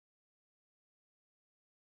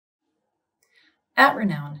At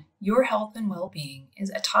Renown, your health and well-being is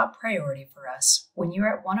a top priority for us when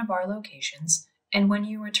you're at one of our locations and when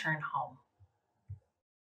you return home.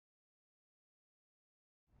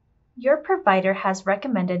 Your provider has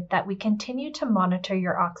recommended that we continue to monitor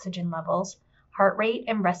your oxygen levels, heart rate,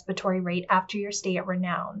 and respiratory rate after your stay at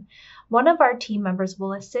Renown. One of our team members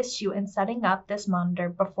will assist you in setting up this monitor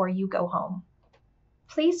before you go home.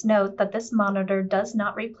 Please note that this monitor does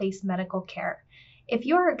not replace medical care. If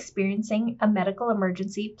you are experiencing a medical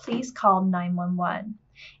emergency, please call 911.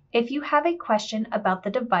 If you have a question about the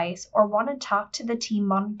device or want to talk to the team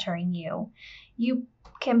monitoring you, you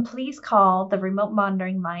can please call the remote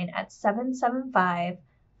monitoring line at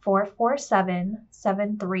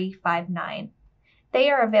 775-447-7359.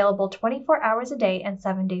 They are available 24 hours a day and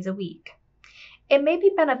 7 days a week. It may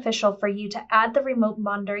be beneficial for you to add the remote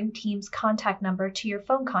monitoring team's contact number to your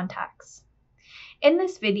phone contacts. In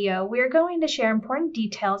this video, we are going to share important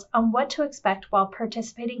details on what to expect while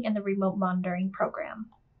participating in the remote monitoring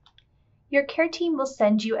program. Your care team will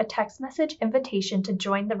send you a text message invitation to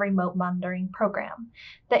join the remote monitoring program.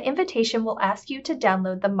 The invitation will ask you to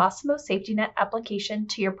download the Masimo SafetyNet application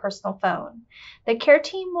to your personal phone. The care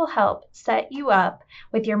team will help set you up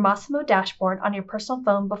with your Masimo dashboard on your personal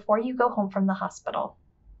phone before you go home from the hospital.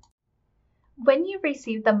 When you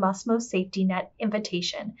receive the Masimo SafetyNet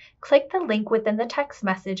invitation, click the link within the text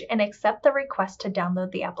message and accept the request to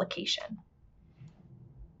download the application.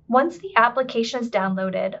 Once the application is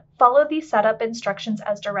downloaded, follow the setup instructions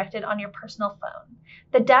as directed on your personal phone.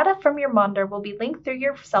 The data from your monitor will be linked through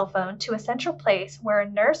your cell phone to a central place where a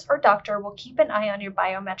nurse or doctor will keep an eye on your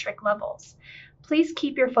biometric levels. Please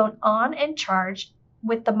keep your phone on and charged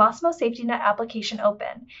with the Masimo SafetyNet application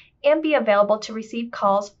open and be available to receive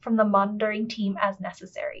calls from the monitoring team as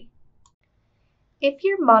necessary. If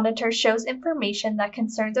your monitor shows information that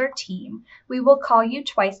concerns our team, we will call you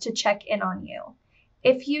twice to check in on you.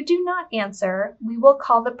 If you do not answer, we will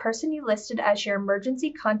call the person you listed as your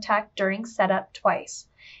emergency contact during setup twice.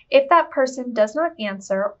 If that person does not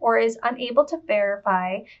answer or is unable to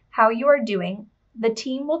verify how you are doing, the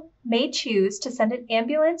team may choose to send an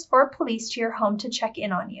ambulance or police to your home to check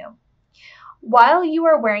in on you. While you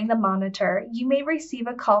are wearing the monitor, you may receive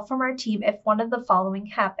a call from our team if one of the following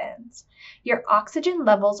happens. Your oxygen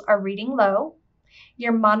levels are reading low.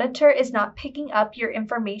 Your monitor is not picking up your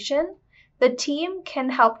information. The team can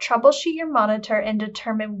help troubleshoot your monitor and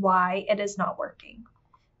determine why it is not working.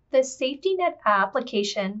 The SafetyNet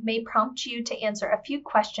application may prompt you to answer a few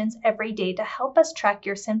questions every day to help us track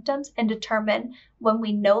your symptoms and determine when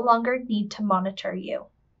we no longer need to monitor you.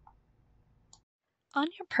 On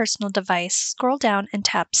your personal device, scroll down and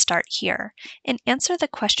tap Start Here and answer the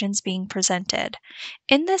questions being presented.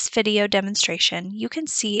 In this video demonstration, you can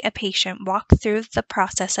see a patient walk through the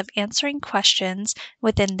process of answering questions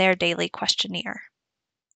within their daily questionnaire.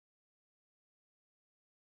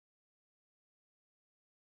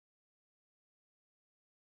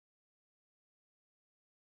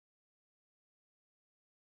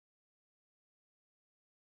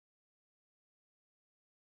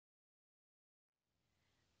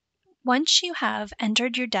 Once you have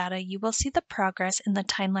entered your data, you will see the progress in the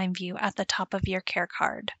timeline view at the top of your care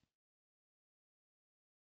card.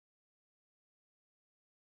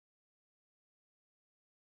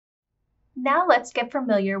 Now let's get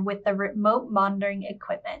familiar with the remote monitoring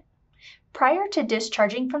equipment. Prior to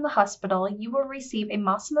discharging from the hospital, you will receive a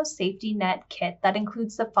Masimo SafetyNet kit that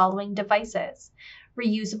includes the following devices: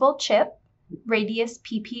 reusable chip, Radius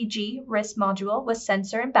PPG wrist module with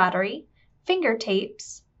sensor and battery, finger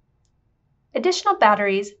tapes. Additional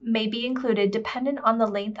batteries may be included dependent on the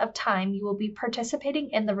length of time you will be participating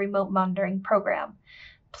in the remote monitoring program.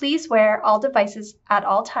 Please wear all devices at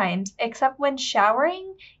all times except when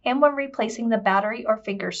showering and when replacing the battery or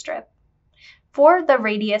finger strip. For the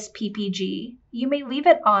Radius PPG, you may leave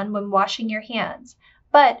it on when washing your hands,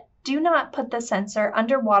 but do not put the sensor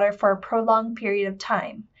underwater for a prolonged period of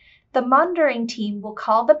time. The monitoring team will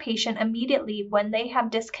call the patient immediately when they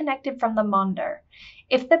have disconnected from the monitor.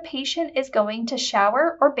 If the patient is going to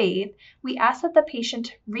shower or bathe, we ask that the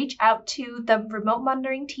patient reach out to the remote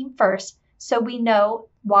monitoring team first so we know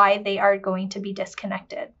why they are going to be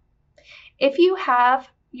disconnected. If you have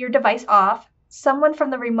your device off, someone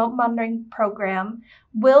from the remote monitoring program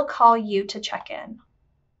will call you to check in.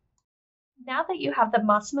 Now that you have the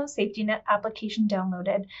Masimo SafetyNet application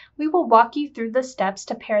downloaded, we will walk you through the steps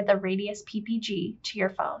to pair the Radius PPG to your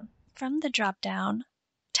phone. From the drop-down,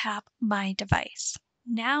 tap My Device.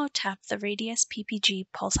 Now tap the Radius PPG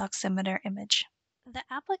pulse oximeter image. The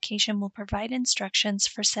application will provide instructions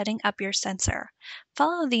for setting up your sensor.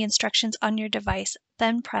 Follow the instructions on your device,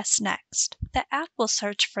 then press Next. The app will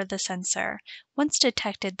search for the sensor. Once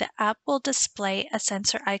detected, the app will display a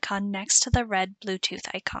sensor icon next to the red Bluetooth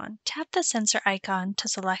icon. Tap the sensor icon to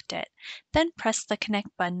select it, then press the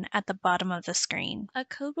Connect button at the bottom of the screen. A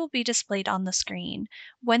code will be displayed on the screen.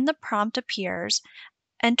 When the prompt appears,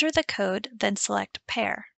 enter the code, then select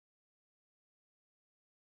Pair.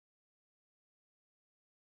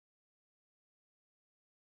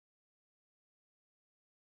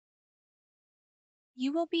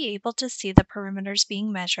 You will be able to see the perimeters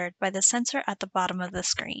being measured by the sensor at the bottom of the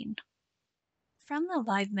screen. From the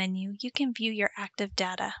Live menu, you can view your active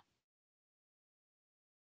data.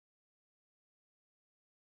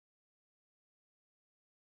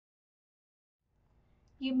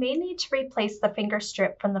 You may need to replace the finger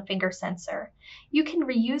strip from the finger sensor. You can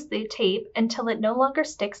reuse the tape until it no longer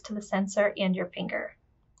sticks to the sensor and your finger.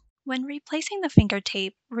 When replacing the finger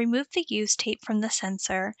tape, remove the used tape from the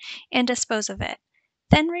sensor and dispose of it.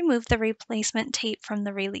 Then remove the replacement tape from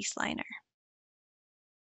the release liner.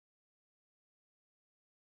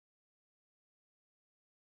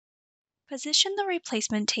 Position the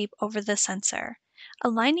replacement tape over the sensor,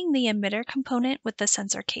 aligning the emitter component with the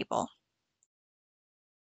sensor cable.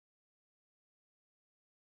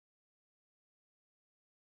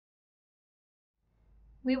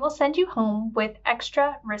 We will send you home with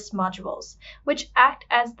extra wrist modules, which act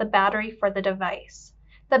as the battery for the device.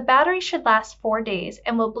 The battery should last 4 days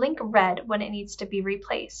and will blink red when it needs to be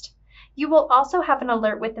replaced. You will also have an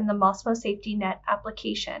alert within the Masimo Safety Net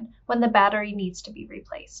application when the battery needs to be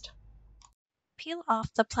replaced. Peel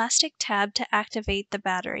off the plastic tab to activate the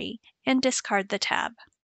battery and discard the tab.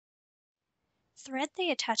 Thread the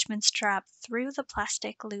attachment strap through the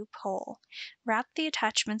plastic loop hole. Wrap the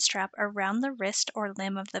attachment strap around the wrist or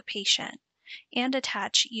limb of the patient and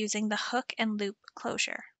attach using the hook and loop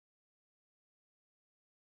closure.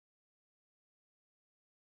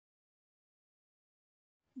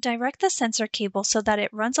 Direct the sensor cable so that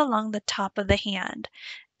it runs along the top of the hand.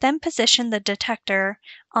 Then position the detector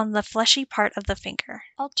on the fleshy part of the finger.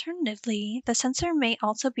 Alternatively, the sensor may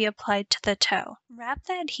also be applied to the toe. Wrap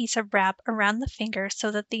the adhesive wrap around the finger so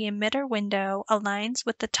that the emitter window aligns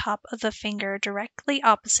with the top of the finger directly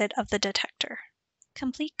opposite of the detector.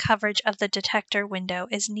 Complete coverage of the detector window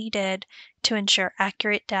is needed to ensure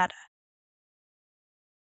accurate data.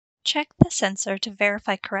 Check the sensor to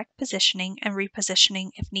verify correct positioning and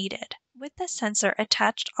repositioning if needed. With the sensor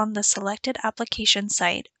attached on the selected application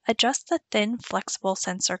site, adjust the thin, flexible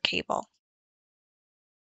sensor cable.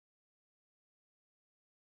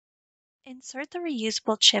 Insert the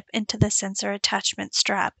reusable chip into the sensor attachment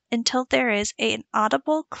strap until there is an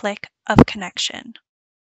audible click of connection.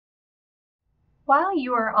 While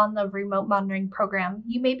you are on the remote monitoring program,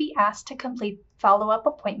 you may be asked to complete follow-up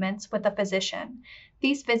appointments with a physician.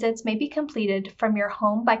 These visits may be completed from your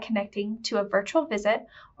home by connecting to a virtual visit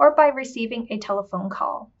or by receiving a telephone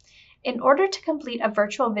call. In order to complete a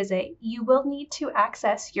virtual visit, you will need to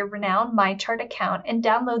access your Renown MyChart account and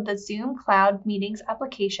download the Zoom Cloud Meetings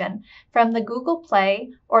application from the Google Play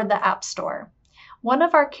or the App Store. One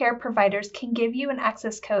of our care providers can give you an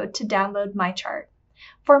access code to download MyChart.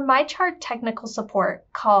 For MyChart technical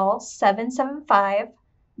support, call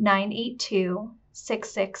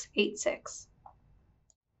 775-982-6686.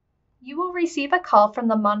 You will receive a call from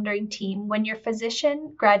the monitoring team when your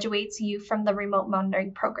physician graduates you from the remote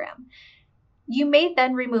monitoring program. You may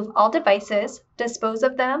then remove all devices, dispose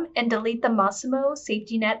of them, and delete the Masimo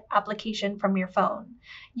Safety Net application from your phone.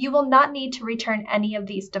 You will not need to return any of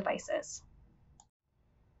these devices.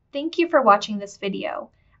 Thank you for watching this video.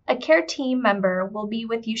 A care team member will be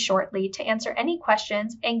with you shortly to answer any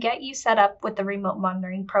questions and get you set up with the remote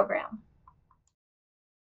monitoring program.